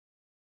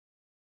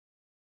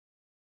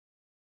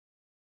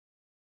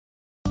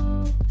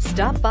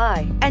Stop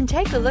by and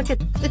take a look at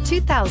the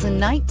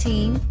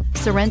 2019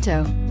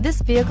 Sorento. This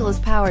vehicle is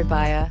powered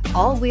by a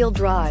all-wheel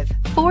drive,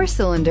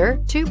 4-cylinder,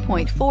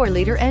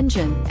 2.4-liter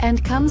engine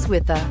and comes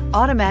with an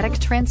automatic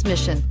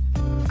transmission.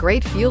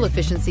 Great fuel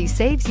efficiency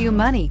saves you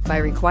money by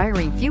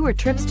requiring fewer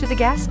trips to the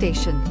gas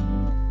station.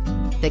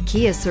 The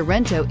Kia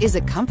Sorento is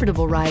a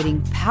comfortable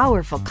riding,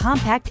 powerful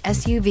compact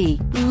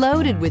SUV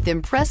loaded with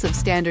impressive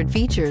standard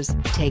features.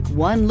 Take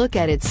one look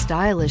at its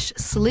stylish,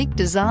 sleek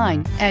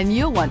design and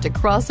you'll want to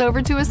cross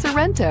over to a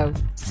Sorento.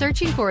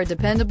 Searching for a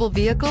dependable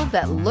vehicle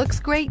that looks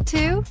great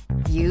too?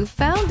 You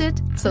found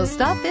it, so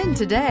stop in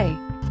today.